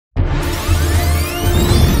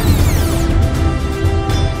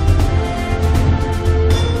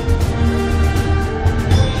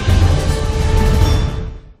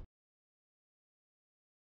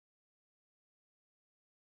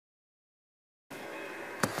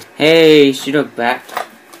Hey, Studog back.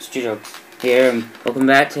 Studog here, and welcome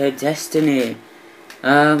back to Destiny.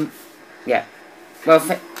 Yeah. Well,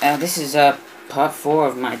 this is part 4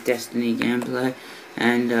 of my Destiny gameplay,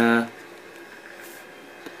 and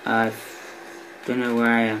I don't know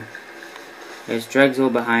where I am. There's drugs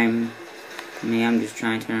all behind me. I'm just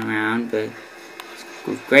trying to turn around, but it's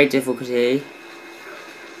with great difficulty,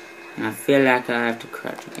 and I feel like I have to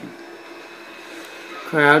crouch again.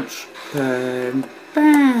 Crouch, turn,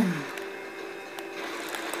 bam.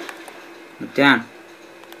 Look down.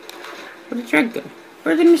 Where did Dreg go?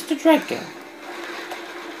 Where did Mr. Dreg go?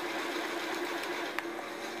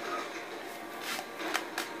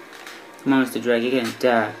 Come on, Mr. Dreg, you're gonna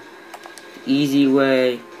die. The easy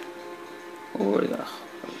way. Or the...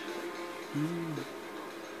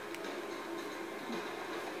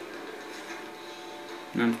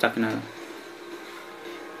 No, I'm stuck in a...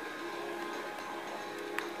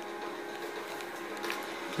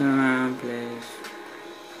 Turn around, please.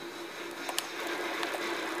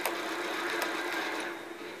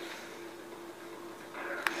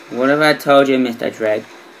 What have I told you, Mr. Dreg?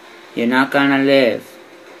 You're not gonna live.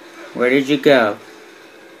 Where did you go?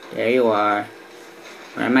 There you are.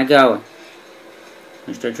 Where am I going?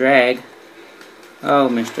 Mr. Dreg? Oh,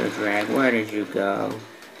 Mr. Dreg, where did you go?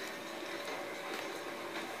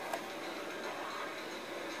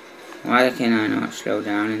 Why can I not slow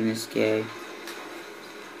down in this game?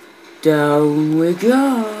 Down we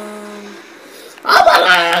go!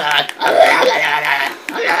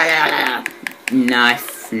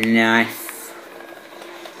 Knife, knife.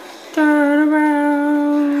 Turn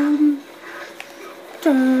around.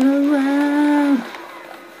 Turn around.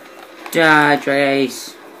 Die,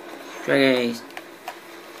 Trace. Trace.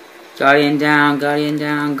 Guardian down, Guardian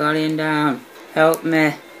down, Guardian down. Help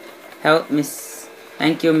me. Help me.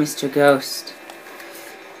 Thank you, Mr. Ghost.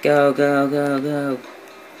 Go, go, go, go.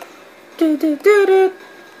 Do, do, do, do.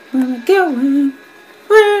 Where am I going?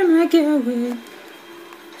 Where am I going?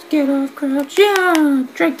 Let's get off, crouch. Yeah!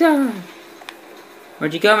 Dreg die.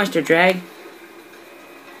 Where'd you go, Mr. Dreg?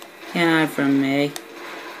 Can't hide from me.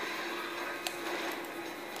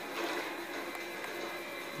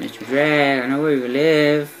 Mr. Dreg, I know where you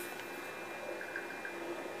live.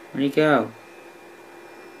 Where'd you go?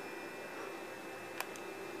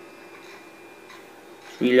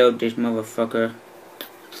 Let's reload this motherfucker.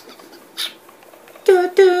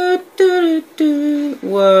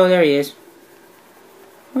 Whoa, there he is.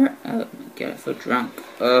 Where? Oh my god, I feel drunk.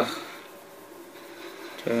 Ugh.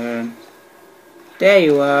 Turn. There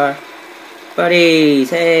you are. Buddies,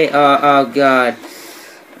 hey. Oh god.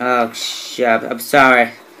 Oh, shut up. I'm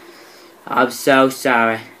sorry. I'm so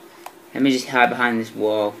sorry. Let me just hide behind this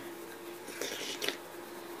wall.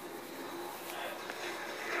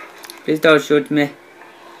 Please don't shoot me.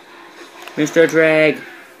 Mr. Dreg.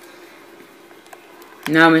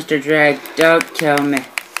 No, Mr. Dreg, don't kill me.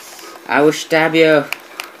 I will stab you.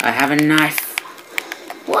 I have a knife.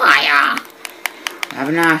 Why? I have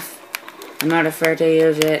a knife. I'm not afraid to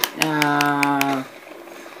use it. No.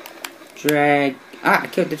 Dreg. Ah, I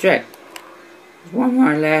killed the Dreg. There's one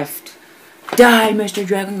more left. Die, Mr.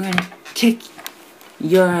 Dreg. I'm gonna kick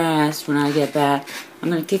your ass when I get back. I'm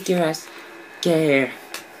gonna kick your ass. Get here.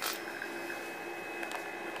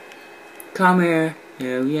 Come here.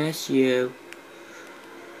 Oh, yes, you.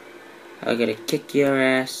 I gotta kick your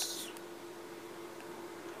ass.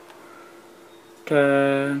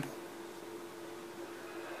 Turn.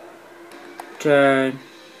 Turn.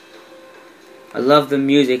 I love the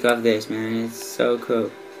music of this, man. It's so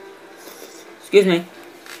cool. Excuse me.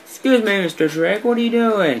 Excuse me, Mr. Dreg. What are you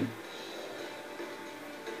doing?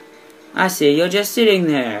 I see. You're just sitting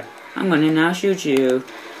there. I'm gonna now shoot you.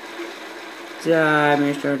 Die,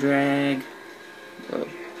 Mr. Dreg. Whoa.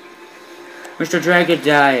 Mr. Dreg is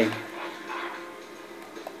dying.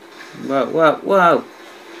 Whoa, whoa, whoa.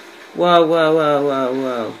 Whoa, whoa, whoa, whoa,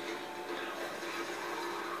 whoa.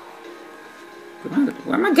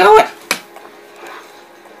 Where am I going?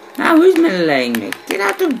 Now who's meleeing me? Get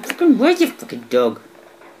out the fucking way, you fucking dog.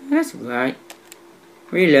 That's right.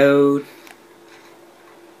 Reload.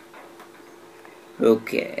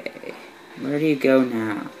 Okay. Where do you go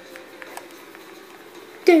now?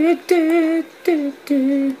 Do, do, do,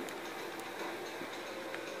 do.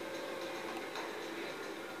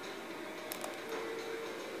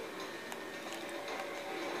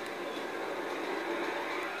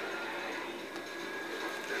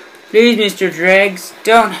 Please, Mr. Dregs,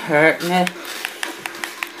 don't hurt me.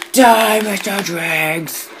 Die, Mr.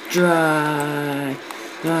 Dregs. Die.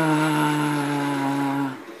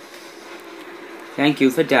 Ah. Thank you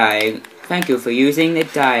for dying. Thank you for using the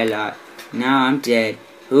die a lot. Now I'm dead.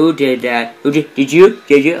 Who did that? Did you?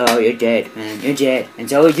 Did you? Oh, you're dead, man. You're dead. And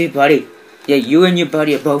so is your buddy. Yeah, you and your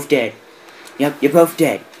buddy are both dead. Yep, you're both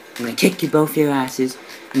dead. I'm gonna kick you both your asses,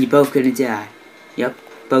 and you're both gonna die. Yep,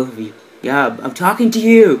 both of you. Yeah, I'm talking to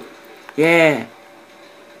you. Yeah.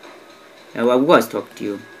 Oh, I was talking to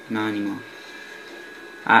you. Not anymore.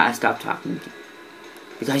 I stopped talking to you.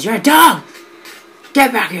 Because you're a dog!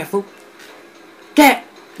 Get back here, fool! Get!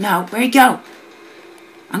 No, where'd you go?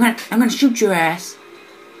 I'm gonna shoot your ass.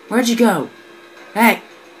 Where'd you go? Hey!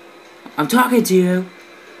 I'm talking to you.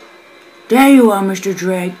 There you are, Mr.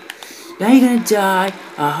 Drake. Now you're gonna die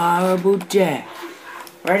a horrible death.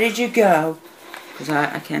 Where did you go? Because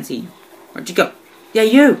I can't see you. Where'd you go? Yeah,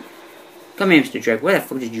 you! Come here, Mr. Drake. Where the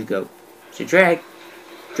fuck did you go? Mr. Drake?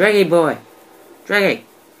 Draggy boy! Draggy!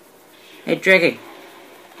 Hey, Draggy!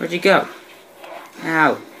 Where'd you go?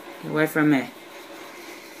 Ow! Get away from me.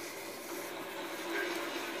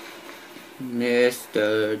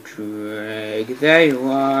 Mr. Drake, there you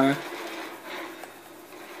are.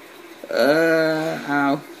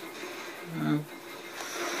 Ow. Ow.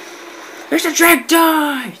 Mr. Drake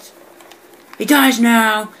dies! He dies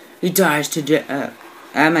now! He dies today.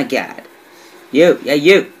 Oh my god. You, yeah,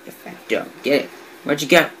 you fat dog, get it. Where'd you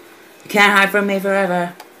go? You can't hide from me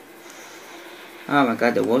forever. Oh my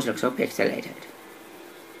god, the walls look so pixelated.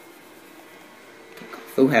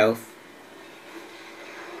 Full health.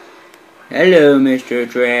 Hello, Mr.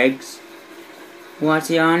 Dregs. What's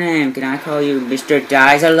your name? Can I call you Mr.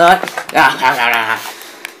 Dies a Lot?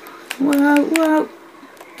 Whoa, whoa.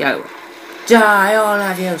 Go. Die, all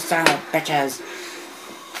of you son of bitches.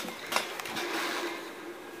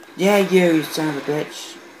 Yeah, you son of a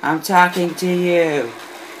bitch. I'm talking to you.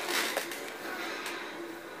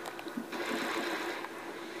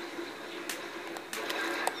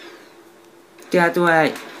 Get out the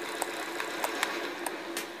way.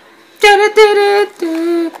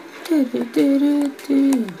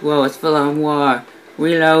 Whoa, it's full on war.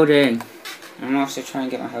 Reloading. I'm also trying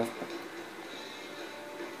to get my health back.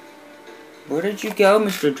 Where did you go,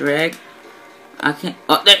 Mr. Drake? I can't.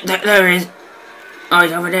 Oh, there he is. Oh,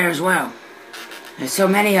 he's over there as well. There's so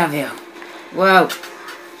many of you. Whoa.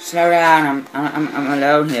 Slow down. I'm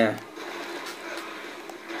alone here.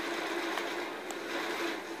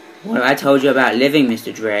 What have I told you about living,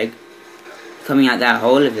 Mr. Drake? Coming out that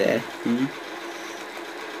hole of there. Hmm?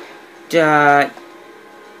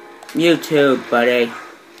 You too, buddy.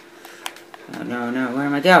 Oh, no. Where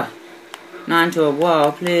am I going? Not into a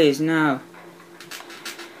wall, please, no.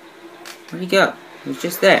 Where'd he go? He was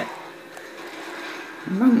just there.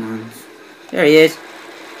 There he is.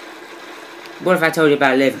 What if I told you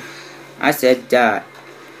about living? I said die.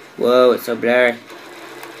 Whoa, it's so blurry.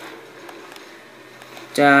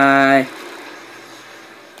 Die.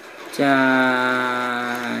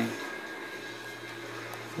 Die.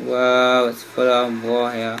 Whoa, it's full on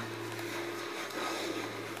war here.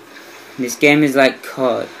 This game is like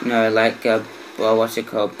COD. No, like, well, what's it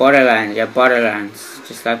called? Borderlands. Yeah, Borderlands.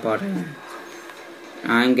 Just like Borderlands.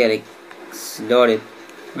 I'm getting slaughtered.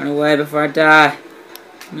 Run away before I die.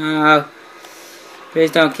 No.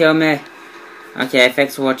 Please don't kill me. Okay,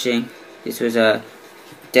 thanks for watching. This was a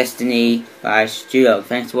Destiny by Studog.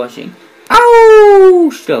 Thanks for watching. Ow!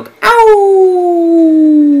 Studog. Ow!